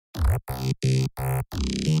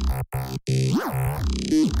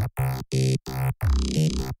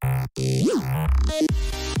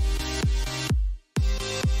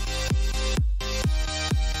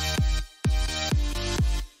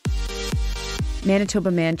Manitoba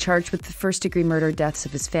man charged with the first-degree murder deaths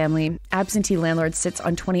of his family. Absentee landlord sits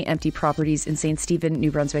on 20 empty properties in St. Stephen,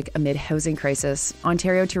 New Brunswick amid housing crisis.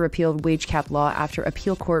 Ontario to repeal wage cap law after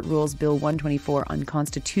appeal court rules Bill 124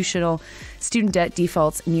 unconstitutional. Student debt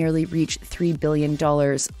defaults nearly reach $3 billion.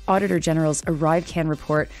 Auditor General's Arrive-Can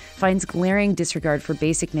report finds glaring disregard for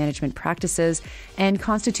basic management practices. And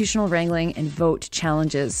constitutional wrangling and vote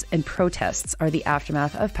challenges and protests are the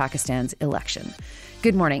aftermath of Pakistan's election.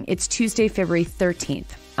 Good morning. It's Tuesday, February 13th.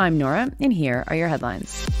 I'm Nora, and here are your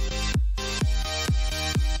headlines.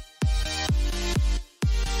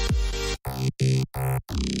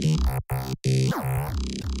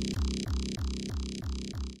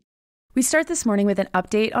 We start this morning with an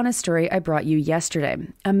update on a story I brought you yesterday.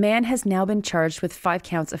 A man has now been charged with 5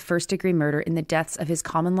 counts of first-degree murder in the deaths of his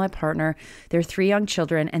common-law partner, their 3 young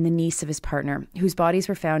children, and the niece of his partner, whose bodies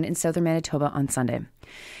were found in southern Manitoba on Sunday.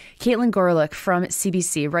 Caitlin Gorelick from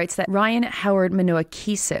CBC writes that Ryan Howard Manoa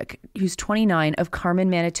Kisik, who's 29, of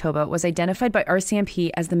Carman, Manitoba, was identified by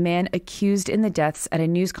RCMP as the man accused in the deaths at a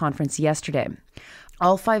news conference yesterday.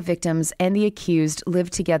 All 5 victims and the accused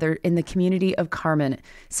lived together in the community of Carman,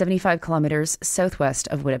 75 kilometers southwest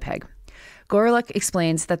of Winnipeg. Gorelick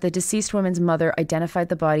explains that the deceased woman's mother identified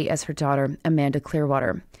the body as her daughter, Amanda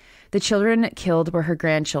Clearwater. The children killed were her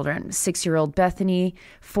grandchildren, 6-year-old Bethany,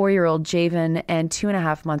 4-year-old Javen, and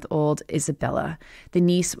 2.5-month-old Isabella. The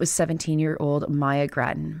niece was 17-year-old Maya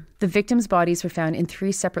Grattan. The victims' bodies were found in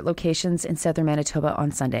 3 separate locations in southern Manitoba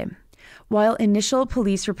on Sunday. While initial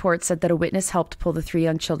police reports said that a witness helped pull the 3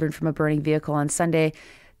 young children from a burning vehicle on Sunday,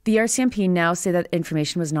 the RCMP now say that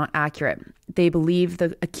information was not accurate. They believe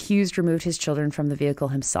the accused removed his children from the vehicle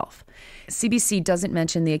himself. CBC doesn't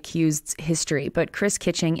mention the accused's history, but Chris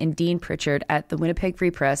Kitching and Dean Pritchard at the Winnipeg Free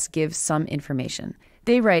Press give some information.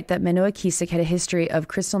 They write that Manoa Kisik had a history of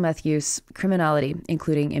crystal meth use, criminality,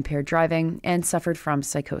 including impaired driving, and suffered from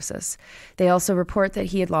psychosis. They also report that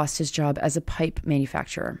he had lost his job as a pipe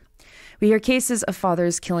manufacturer. We hear cases of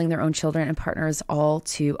fathers killing their own children and partners all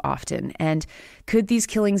too often. And could these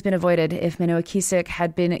killings been avoided if Manoa Kisik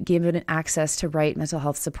had been given access to right mental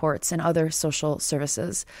health supports and other social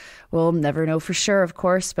services? We'll never know for sure, of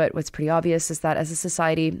course, but what's pretty obvious is that as a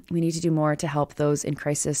society, we need to do more to help those in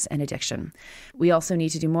crisis and addiction. We also need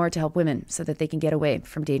to do more to help women so that they can get away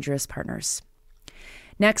from dangerous partners.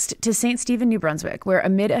 Next, to St. Stephen, New Brunswick, where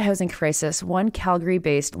amid a housing crisis, one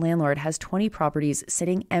Calgary-based landlord has 20 properties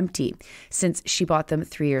sitting empty since she bought them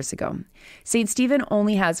 3 years ago. St. Stephen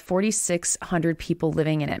only has 4,600 people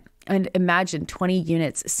living in it. And imagine 20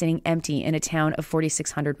 units sitting empty in a town of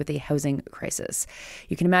 4,600 with a housing crisis.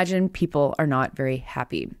 You can imagine people are not very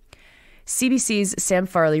happy. CBC's Sam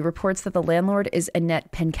Farley reports that the landlord is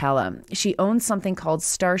Annette Pencala. She owns something called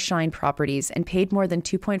Starshine Properties and paid more than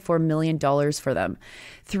 $2.4 million for them.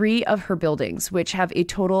 3 of her buildings, which have a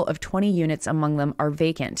total of 20 units among them, are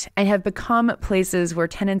vacant and have become places where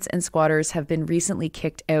tenants and squatters have been recently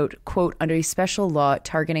kicked out, quote, under a special law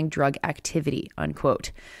targeting drug activity,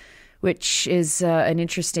 unquote, which is an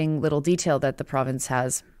interesting little detail that the province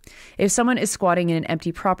has. If someone is squatting in an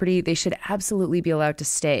empty property, they should absolutely be allowed to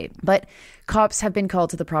stay. But cops have been called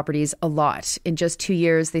to the properties a lot. In just 2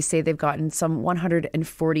 years, they say they've gotten some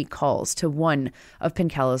 140 calls to one of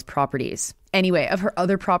Pencala's properties. Anyway, of her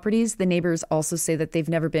other properties, the neighbors also say that they've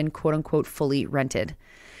never been quote unquote fully rented.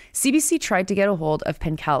 CBC tried to get a hold of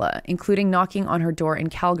Pencala, including knocking on her door in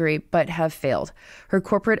Calgary, but have failed. Her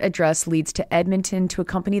corporate address leads to Edmonton, to a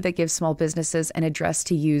company that gives small businesses an address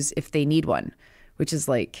to use if they need one. Which is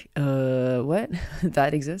like, what?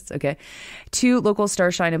 That exists? Okay. 2 local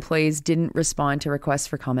Starshine employees didn't respond to requests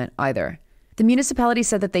for comment either. The municipality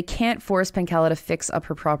said that they can't force Pencala to fix up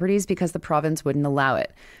her properties because the province wouldn't allow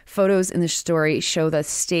it. Photos in the story show the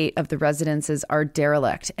state of the residences are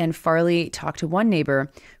derelict, and Farley talked to one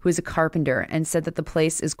neighbor who is a carpenter and said that the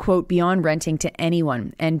place is, quote, beyond renting to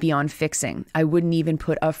anyone and beyond fixing. I wouldn't even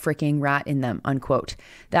put a freaking rat in them, unquote.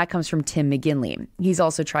 That comes from Tim McGinley. He's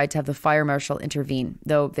also tried to have the fire marshal intervene,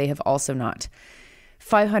 though they have also not.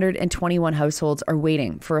 521 households are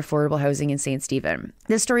waiting for affordable housing in St. Stephen.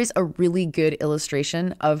 This story is a really good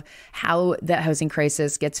illustration of how that housing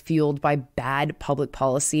crisis gets fueled by bad public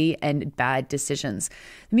policy and bad decisions.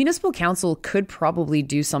 The municipal council could probably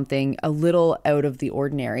do something a little out of the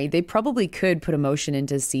ordinary. They probably could put a motion in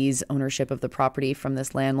to seize ownership of the property from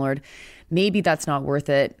this landlord. Maybe that's not worth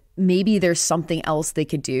it. maybe there's something else they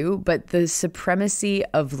could do, but the supremacy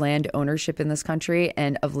of land ownership in this country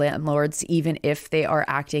and of landlords, even if they are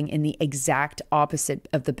acting in the exact opposite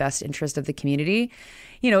of the best interest of the community,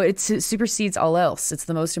 it supersedes all else. It's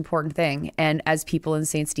the most important thing. And as people in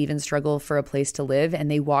St. Stephen struggle for a place to live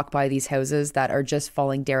and they walk by these houses that are just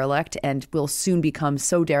falling derelict and will soon become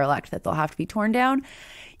so derelict that they'll have to be torn down,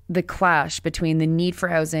 the clash between the need for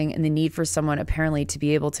housing and the need for someone apparently to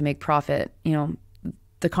be able to make profit,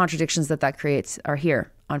 the contradictions that creates are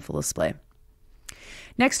here on full display.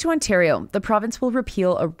 Next to Ontario, the province will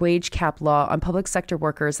repeal a wage cap law on public sector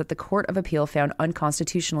workers that the Court of Appeal found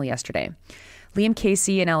unconstitutional yesterday. Liam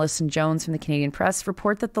Casey and Alison Jones from the Canadian Press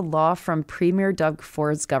report that the law from Premier Doug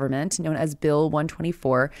Ford's government, known as Bill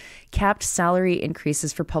 124, capped salary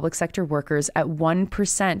increases for public sector workers at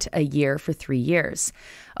 1% a year for 3 years.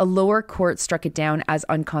 A lower court struck it down as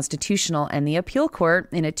unconstitutional, and the appeal court,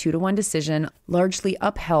 in a 2-1 decision, largely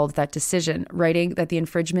upheld that decision, writing that the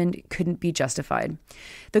infringement couldn't be justified.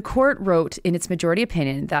 The court wrote in its majority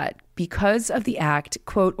opinion that because of the act,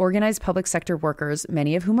 quote, organized public sector workers,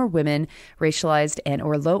 many of whom are women, racialized and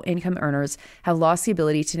or low-income earners, have lost the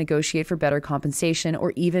ability to negotiate for better compensation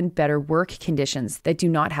or even better work conditions that do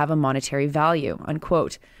not have a monetary value,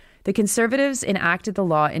 unquote. The Conservatives enacted the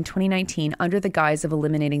law in 2019 under the guise of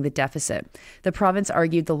eliminating the deficit. The province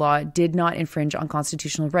argued the law did not infringe on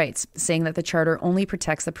constitutional rights, saying that the charter only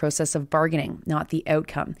protects the process of bargaining, not the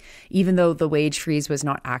outcome, even though the wage freeze was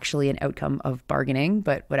not actually an outcome of bargaining,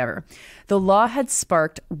 but whatever. The law had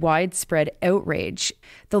sparked widespread outrage.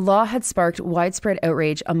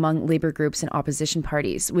 Among labor groups and opposition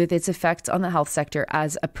parties, with its effects on the health sector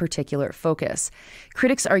as a particular focus.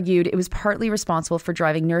 Critics argued it was partly responsible for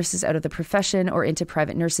driving nurses out of the profession or into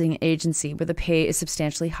private nursing agency, where the pay is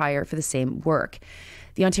substantially higher for the same work.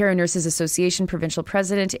 The Ontario Nurses Association provincial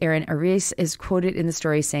president, Erin Arias, is quoted in the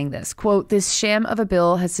story saying this, quote, "This sham of a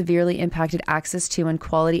bill has severely impacted access to and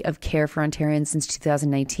quality of care for Ontarians since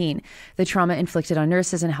 2019. The trauma inflicted on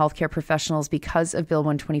nurses and healthcare professionals because of Bill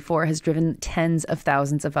 124 has driven tens of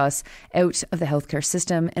thousands of us out of the healthcare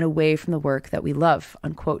system and away from the work that we love,"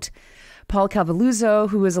 unquote. Paul Calvaluzzo,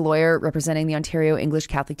 who is a lawyer representing the Ontario English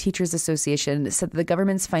Catholic Teachers Association, said that the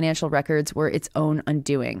government's financial records were its own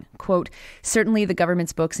undoing. Quote, "Certainly the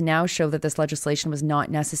government's books now show that this legislation was not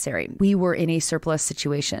necessary. We were in a surplus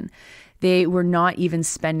situation. They were not even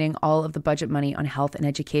spending all of the budget money on health and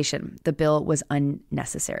education. The bill was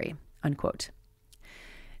unnecessary," unquote.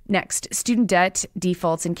 Next, student debt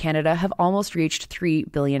defaults in Canada have almost reached $3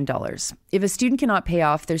 billion. If a student cannot pay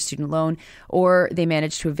off their student loan or they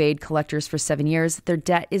manage to evade collectors for 7 years, their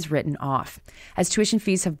debt is written off. As tuition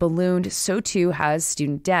fees have ballooned, so too has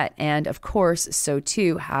student debt. And of course, so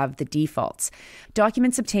too have the defaults.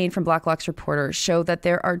 Documents obtained from Blacklock's reporter show that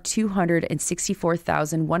there are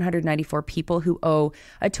 264,194 people who owe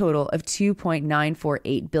a total of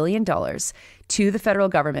 $2.948 billion to the federal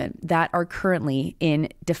government that are currently in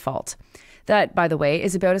default. That, by the way,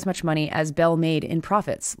 is about as much money as Bell made in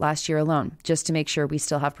profits last year alone, just to make sure we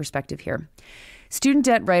still have perspective here. Student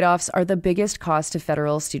debt write-offs are the biggest cost of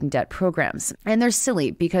federal student debt programs. And they're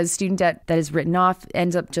silly because student debt that is written off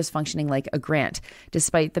ends up just functioning like a grant,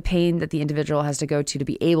 despite the pain that the individual has to go to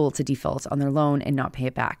be able to default on their loan and not pay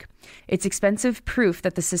it back. It's expensive proof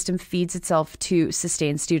that the system feeds itself to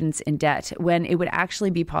sustain students in debt when it would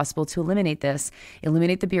actually be possible to eliminate this,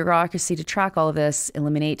 eliminate the bureaucracy to track all of this,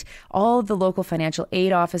 eliminate all of the local financial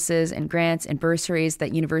aid offices and grants and bursaries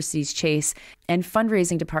that universities chase, and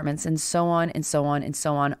fundraising departments, and so on and so on and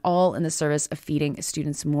so on, all in the service of feeding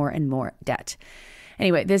students more and more debt.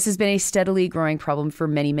 Anyway, this has been a steadily growing problem for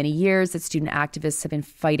many, many years that student activists have been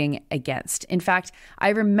fighting against. In fact, I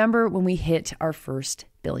remember when we hit our first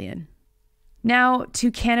billion. Now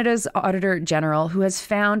to Canada's Auditor General, who has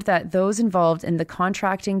found that those involved in the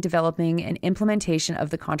contracting, developing, and implementation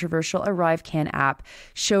of the controversial ArriveCan app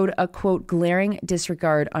showed a, quote, glaring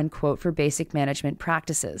disregard, unquote, for basic management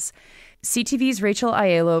practices. CTV's Rachel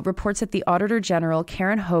Aiello reports that the Auditor General,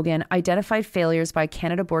 Karen Hogan, identified failures by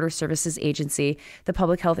Canada Border Services Agency, the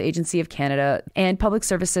Public Health Agency of Canada, and Public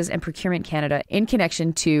Services and Procurement Canada in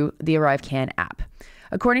connection to the ArriveCan app.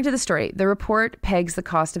 According to the story, the report pegs the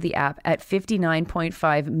cost of the app at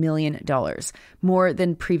 $59.5 million, more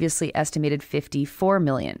than previously estimated $54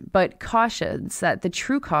 million, but cautions that the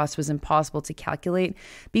true cost was impossible to calculate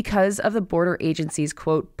because of the border agency's,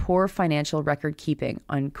 quote, poor financial record keeping,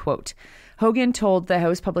 unquote. Hogan told the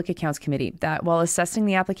House Public Accounts Committee that while assessing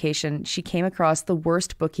the application, she came across the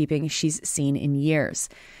worst bookkeeping she's seen in years.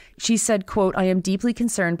 She said, quote, "I am deeply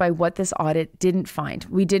concerned by what this audit didn't find.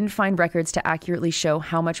 We didn't find records to accurately show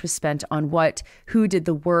how much was spent on what, who did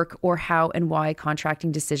the work, or how and why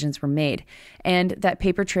contracting decisions were made, and that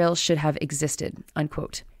paper trails should have existed,"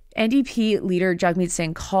 unquote. NDP leader Jagmeet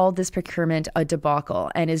Singh called this procurement a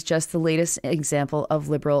debacle and is just the latest example of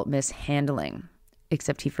Liberal mishandling.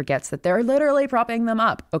 Except he forgets that they're literally propping them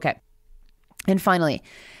up. Okay. And finally,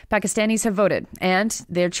 Pakistanis have voted, and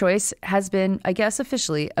their choice has been, I guess,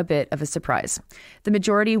 officially a bit of a surprise. The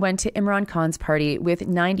majority went to Imran Khan's party with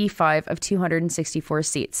 95 of 264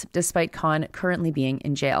 seats, despite Khan currently being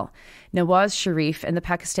in jail. Nawaz Sharif and the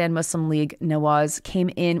Pakistan Muslim League Nawaz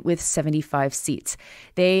came in with 75 seats.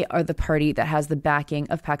 They are the party that has the backing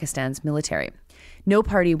of Pakistan's military. No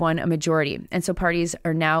party won a majority, and so parties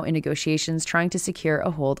are now in negotiations trying to secure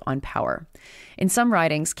a hold on power. In some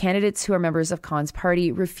ridings, candidates who are members of Khan's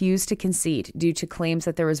party refused to concede due to claims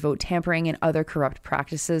that there was vote tampering and other corrupt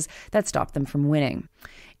practices that stopped them from winning.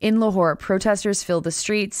 In Lahore, protesters filled the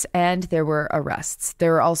streets and there were arrests.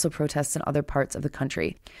 There were also protests in other parts of the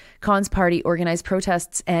country. Khan's party organized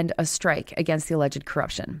protests and a strike against the alleged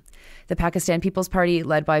corruption. The Pakistan People's Party,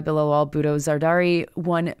 led by Bilawal Bhutto Zardari,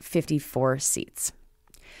 won 54 seats.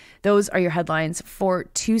 Those are your headlines for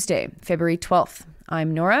Tuesday, February 12th.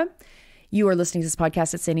 I'm Nora. You are listening to this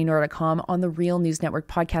podcast at sandynora.com on the Real News Network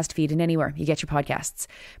podcast feed and anywhere you get your podcasts.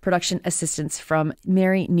 Production assistance from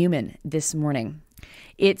Mary Newman this morning.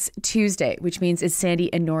 It's Tuesday, which means it's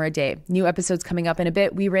Sandy and Nora Day. New episodes coming up in a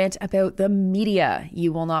bit. We rant about the media.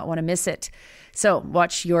 You will not want to miss it. So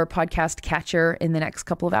watch your podcast catcher in the next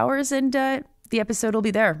couple of hours and the episode will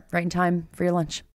be there right in time for your lunch.